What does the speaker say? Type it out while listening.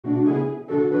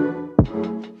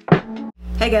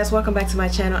Hey guys, welcome back to my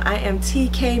channel. I am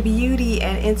TK Beauty,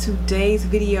 and in today's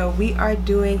video we are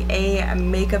doing a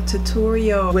makeup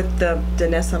tutorial with the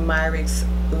Danessa Myricks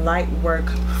Lightwork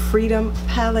Freedom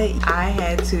Palette. I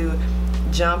had to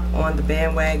jump on the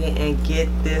bandwagon and get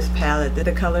this palette.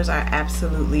 The colors are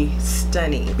absolutely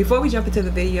stunning. Before we jump into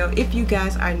the video, if you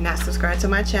guys are not subscribed to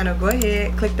my channel, go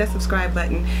ahead, click that subscribe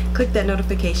button, click that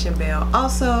notification bell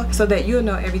also, so that you'll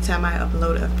know every time I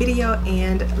upload a video.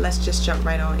 And let's just jump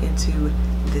right on into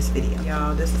this video.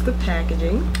 Y'all, this is the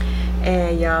packaging,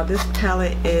 and y'all, this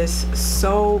palette is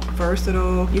so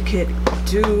versatile. You could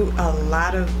do a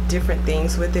lot of different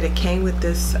things with it. It came with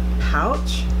this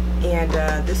pouch, and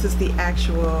this is the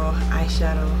actual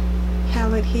eyeshadow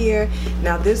palette here.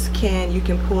 Now this you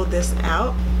can pull this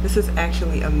out. This is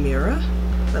actually a mirror,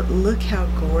 but look how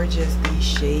gorgeous these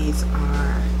shades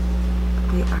are.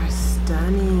 They are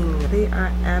stunning. They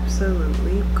are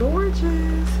absolutely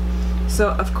gorgeous.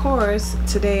 So of course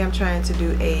today I'm trying to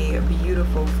do a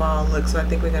beautiful fall look, so I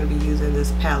think we're going to be using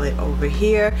this palette over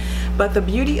here. But the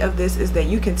beauty of this is that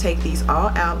you can take these all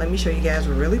out. Let me show you guys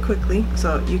really quickly.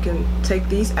 So you can take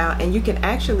these out, and you can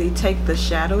actually take the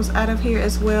shadows out of here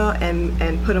as well,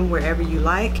 and put them wherever you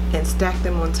like and stack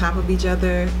them on top of each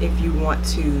other. If you want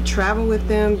to travel with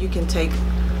them, you can take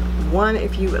one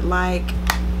if you would like,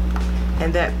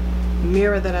 and that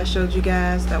mirror that I showed you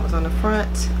guys that was on the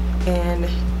front, and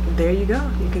there you go.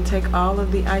 You can take all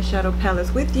of the eyeshadow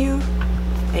palettes with you,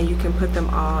 and you can put them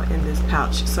all in this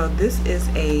pouch. So this is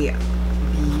a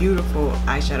beautiful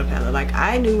eyeshadow palette. Like,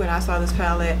 I knew when I saw this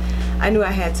palette, I knew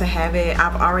I had to have it.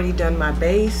 I've already done my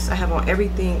base. I have on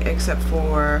everything except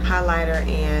for highlighter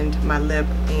and my lip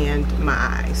and my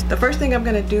eyes. The first thing I'm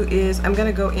gonna do is I'm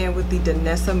gonna go in with the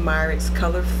Danessa Myricks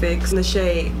Color Fix in the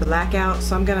shade Blackout.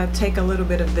 So I'm gonna take a little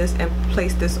bit of this and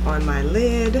place this on my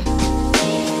lid.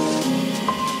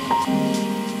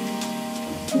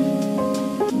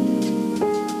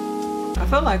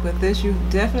 I feel like with this you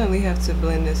definitely have to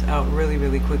blend this out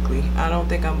really quickly. I don't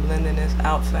think I'm blending this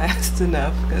out fast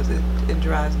enough because it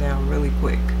dries down really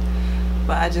quick.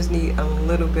 But I just need a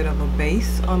little bit of a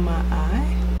base on my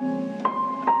eye.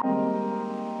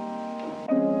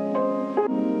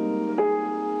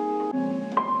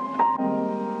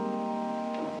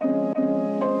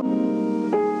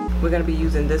 We're going to be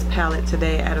using this palette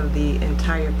today out of the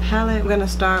entire palette. We're going to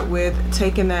start with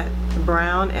taking that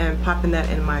brown and popping that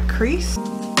in my crease.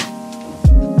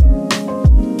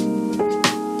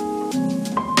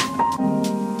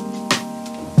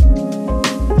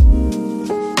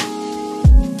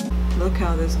 Look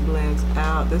how this blends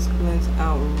out. This blends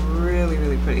out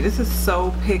really pretty. This is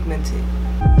so pigmented.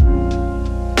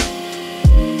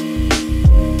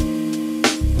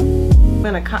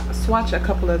 I'm going to swatch a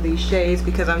couple of these shades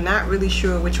because I'm not really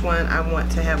sure which one I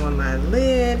want to have on my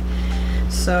lid.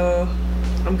 So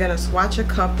I'm going to swatch a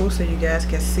couple so you guys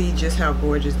can see just how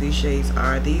gorgeous these shades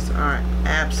are. These are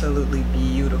absolutely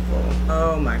beautiful.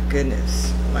 Oh my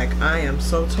goodness. Like, I am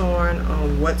so torn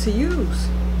on what to use.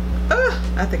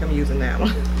 I think I'm using that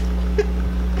one.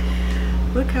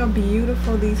 Look how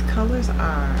beautiful these colors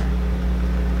are.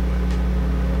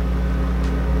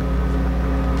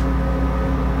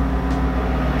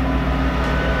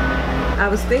 I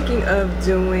was thinking of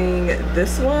doing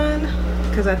this one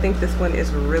because I think this one is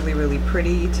really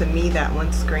pretty. To me, that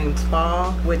one screams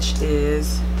fall, which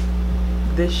is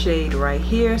this shade right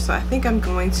here. So I think I'm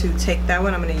going to take that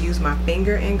one. I'm going to use my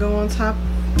finger and go on top.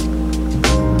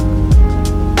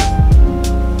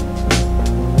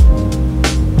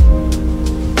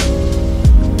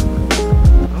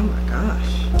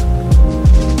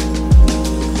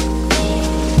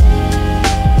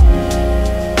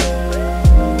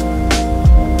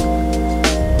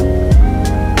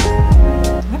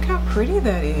 Pretty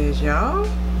that is, y'all.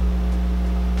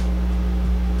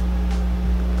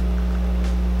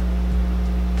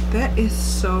 That is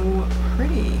so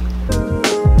pretty.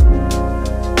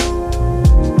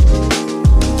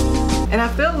 And I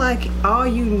feel like all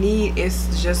you need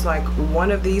is just like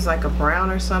one of these, like a brown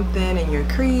or something in your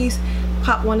crease.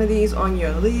 Pop one of these on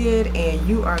your lid and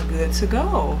you are good to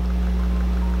go.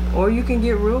 Or you can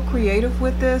get real creative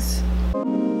with this.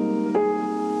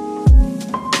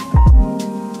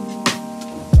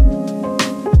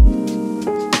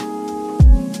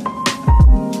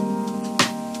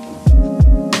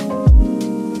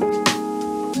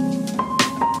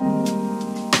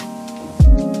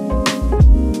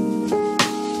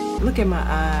 Look at my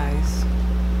eyes.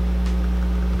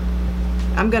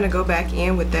 I'm gonna go back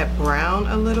in with that brown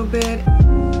a little bit.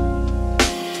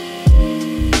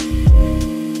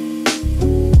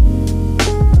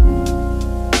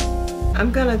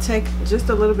 I'm gonna take just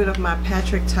a little bit of my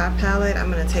Patrick Top palette.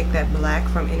 I'm gonna take that black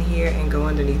from in here and go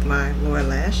underneath my lower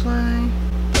lash line.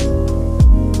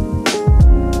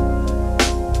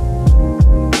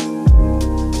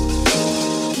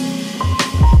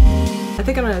 I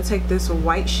think I'm gonna take this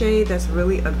white shade that's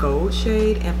really a gold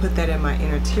shade and put that in my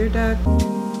inner tear duct.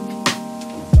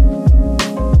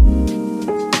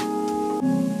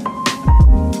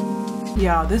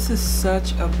 Y'all, this is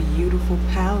such a beautiful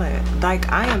palette.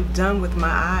 Like, I am done with my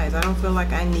eyes. I don't feel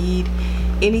like I need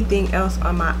anything else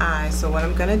on my eyes. So what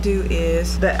I'm gonna do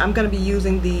is that I'm gonna be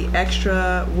using the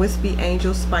extra Wispy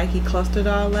Angel Spiky Cluster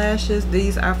Doll lashes.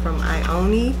 These are from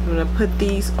Ioni. I'm gonna put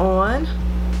these on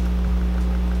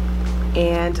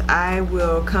and I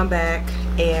will come back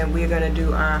and we're gonna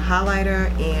do our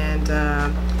highlighter and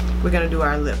we're gonna do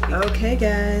our lip. Okay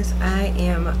guys, I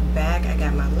am back. I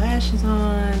got my lashes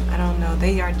on. I don't know,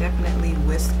 they are definitely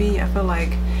wispy. I feel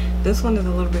like this one is a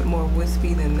little bit more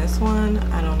wispy than this one.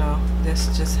 I don't know,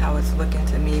 that's just how it's looking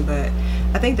to me, but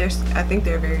I think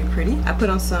they're very pretty. I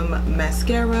put on some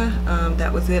mascara.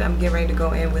 That was it. I'm getting ready to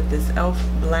go in with this e.l.f.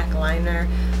 black liner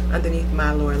underneath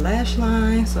my lower lash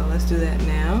line. So let's do that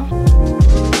now.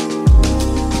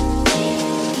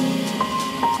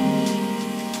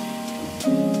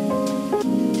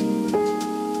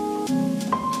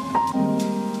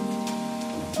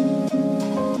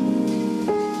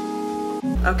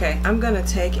 Okay, I'm gonna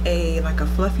take like a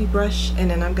fluffy brush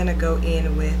and then I'm gonna go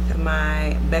in with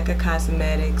my Becca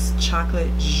Cosmetics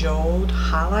Chocolate Jolt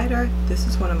highlighter. This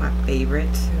is one of my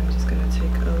favorites. And I'm just gonna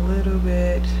take a little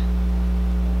bit.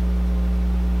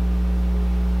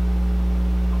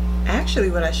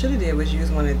 Actually, what I should have did was use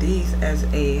one of these as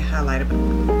a highlighter.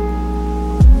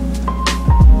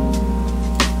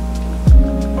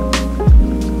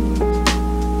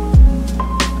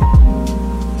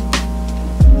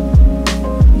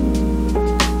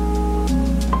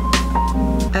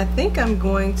 I think I'm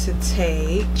going to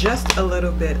take just a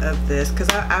little bit of this because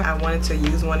I wanted to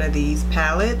use one of these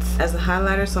palettes as a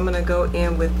highlighter. So I'm going to go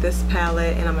in with this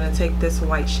palette and I'm going to take this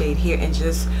white shade here and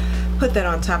just put that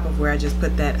on top of where I just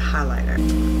put that highlighter.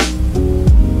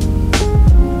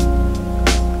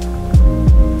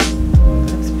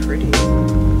 That's pretty.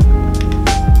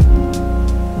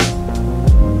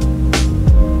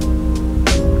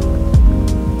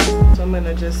 So I'm going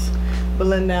to just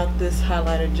blend out this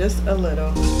highlighter just a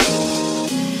little.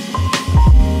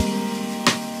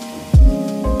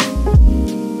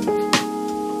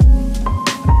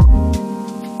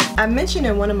 I mentioned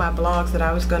in one of my blogs that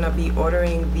I was going to be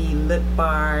ordering the Lip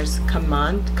Bars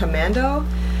Commando,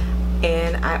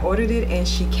 and I ordered it and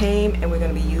she came and we're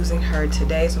going to be using her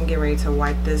today. So I'm getting ready to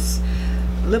wipe this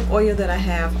lip oil that I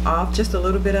have off, just a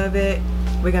little bit of it.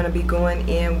 We're going to be going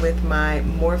in with my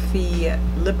Morphe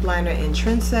lip liner in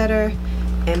Trendsetter,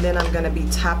 and then I'm going to be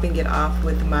topping it off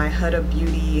with my Huda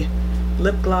Beauty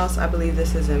lip gloss. I believe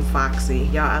this is in Foxy.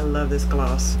 Y'all, I love this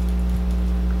gloss.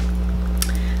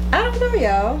 I don't know,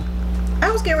 y'all.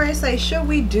 I was getting ready to say, should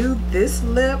we do this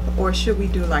lip or should we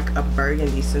do like a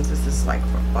burgundy since this is like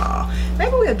for fall?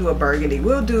 Maybe we'll do a burgundy.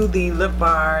 We'll do the Lip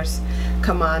Bars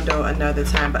Commando another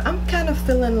time, but I'm kind of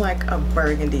feeling like a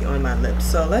burgundy on my lips,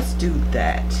 so let's do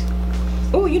that.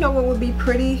 Oh, you know what would be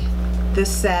pretty?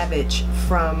 This Savage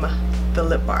from the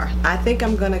Lip Bar. I think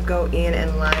I'm gonna go in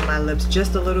and line my lips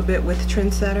just a little bit with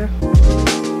Trendsetter.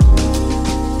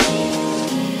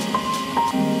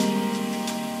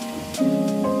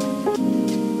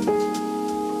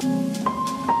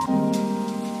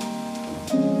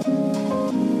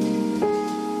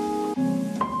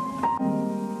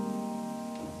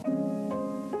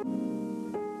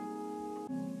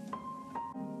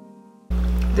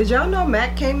 Did y'all know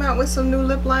MAC came out with some new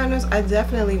lip liners? I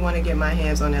definitely want to get my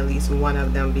hands on at least one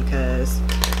of them because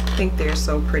I think they're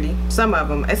so pretty. Some of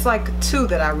them, it's like two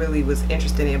that I really was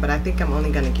interested in, but I think I'm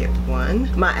only going to get one.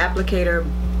 My applicator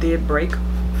did break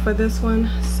for this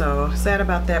one, so sad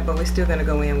about that, but we're still going to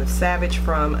go in with Savage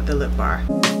from the Lip Bar.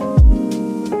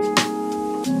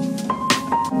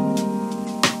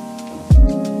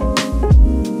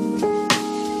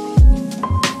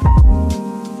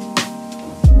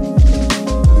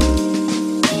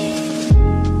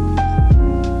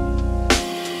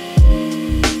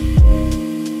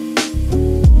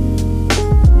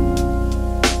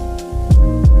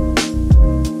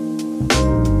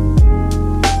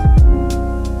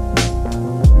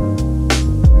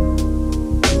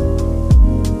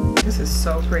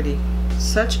 So pretty.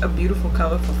 Such a beautiful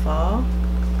color for fall.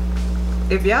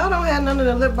 If y'all don't have none of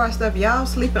the Lip Bar stuff, y'all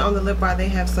sleeping on the Lip Bar. They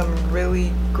have some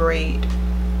really great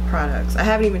products. I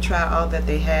haven't even tried all that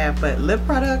they have, but lip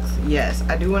products, yes.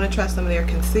 I do want to try some of their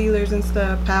concealers and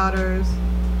stuff, powders.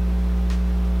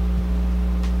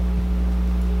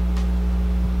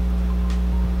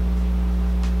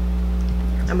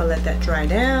 I'm gonna let that dry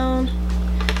down.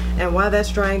 And while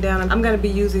that's drying down, I'm going to be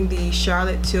using the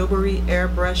Charlotte Tilbury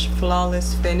Airbrush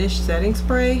Flawless Finish Setting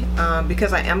Spray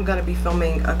because I am going to be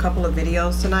filming a couple of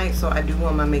videos tonight, so I do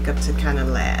want my makeup to kind of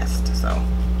last. So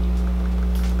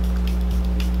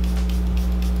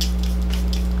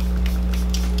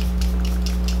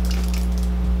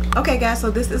okay guys,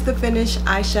 so this is the finished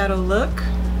eyeshadow look.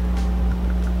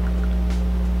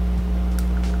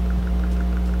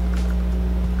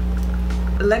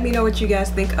 Let me know what you guys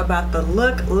think about the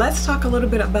look. Let's talk a little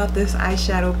bit about this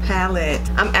eyeshadow palette.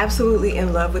 I'm absolutely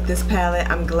in love with this palette.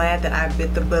 I'm glad that I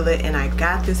bit the bullet and I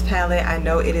got this palette. I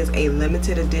know it is a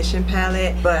limited edition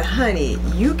palette, but honey,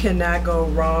 you cannot go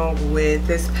wrong with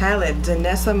this palette.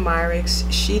 Danessa Myricks,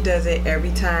 she does it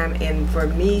every time, and for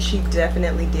me, she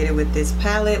definitely did it with this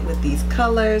palette, with these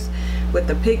colors, with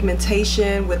the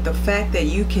pigmentation, with the fact that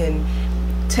you can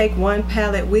take one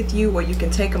palette with you, or you can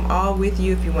take them all with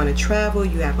you. If you want to travel,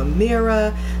 you have a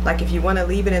mirror. Like if you want to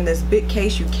leave it in this big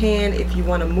case, you can. If you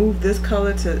want to move this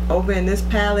color to over in this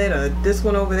palette or this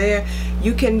one over there,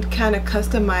 you can kind of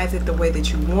customize it the way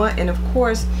that you want. And of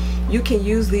course, you can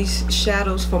use these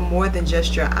shadows for more than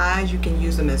just your eyes. You can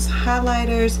use them as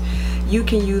highlighters. You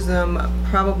can use them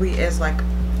probably as like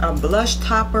a blush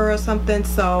topper or something.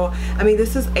 So I mean,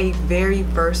 this is a very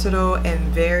versatile and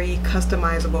very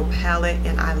customizable palette,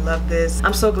 and I love this.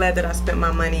 I'm so glad that I spent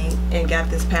my money and got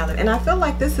this palette, and I feel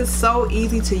like this is so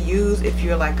easy to use if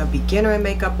you're like a beginner in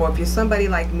makeup, or if you're somebody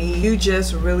like me, you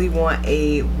just really want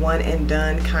a one and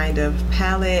done kind of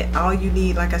palette. All you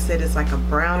need, like I said, is like a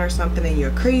brown or something in your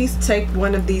crease. Take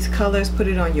one of these colors, put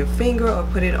it on your finger or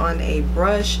put it on a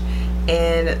brush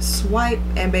and swipe,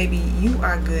 and baby, you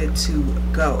are good to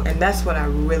go. And that's what I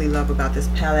really love about this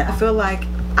palette. I feel like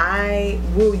I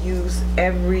will use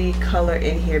every color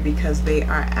in here because they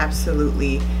are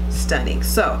absolutely stunning.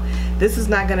 So this is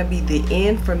not going to be the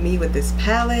end for me with this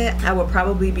palette. I will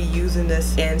probably be using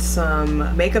this in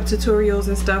some makeup tutorials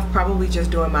and stuff, probably just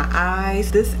doing my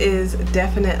eyes. This is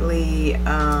definitely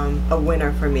a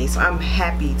winner for me, so I'm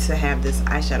happy to have this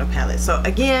eyeshadow palette. So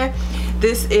again,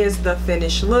 this is the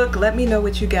finished look. Let me know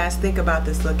what you guys think about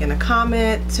this look in a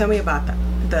comment. Tell me about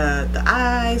the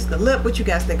eyes, the lip, what you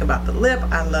guys think about the lip.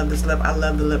 I love this lip. I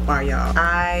love the lip bar, y'all.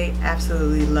 I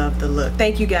absolutely love the look.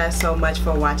 Thank you guys so much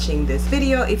for watching this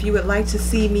video. If you would like to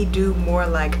see me do more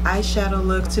like eyeshadow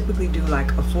looks, typically do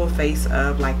like a full face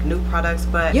of like new products,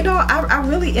 but you know, I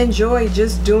really enjoy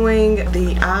just doing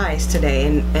the eyes today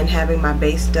and having my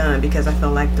base done because I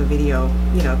feel like the video,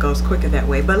 you know, goes quicker that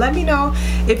way. But let me know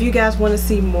if you guys want to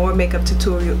see more makeup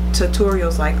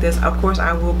tutorials like this. Of course,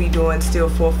 I will be doing still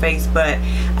full face, but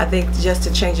I think just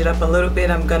to change it up a little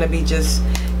bit, I'm gonna be just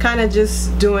kind of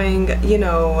just doing, you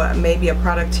know, maybe a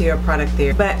product here, a product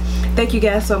there. But thank you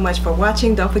guys so much for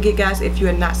watching. Don't forget guys, if you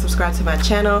are not subscribed to my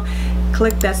channel,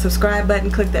 click that subscribe button,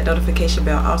 click that notification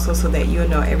bell also, so that you'll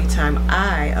know every time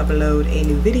I upload a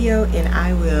new video, and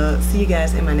I will see you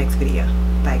guys in my next video.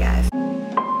 Bye guys.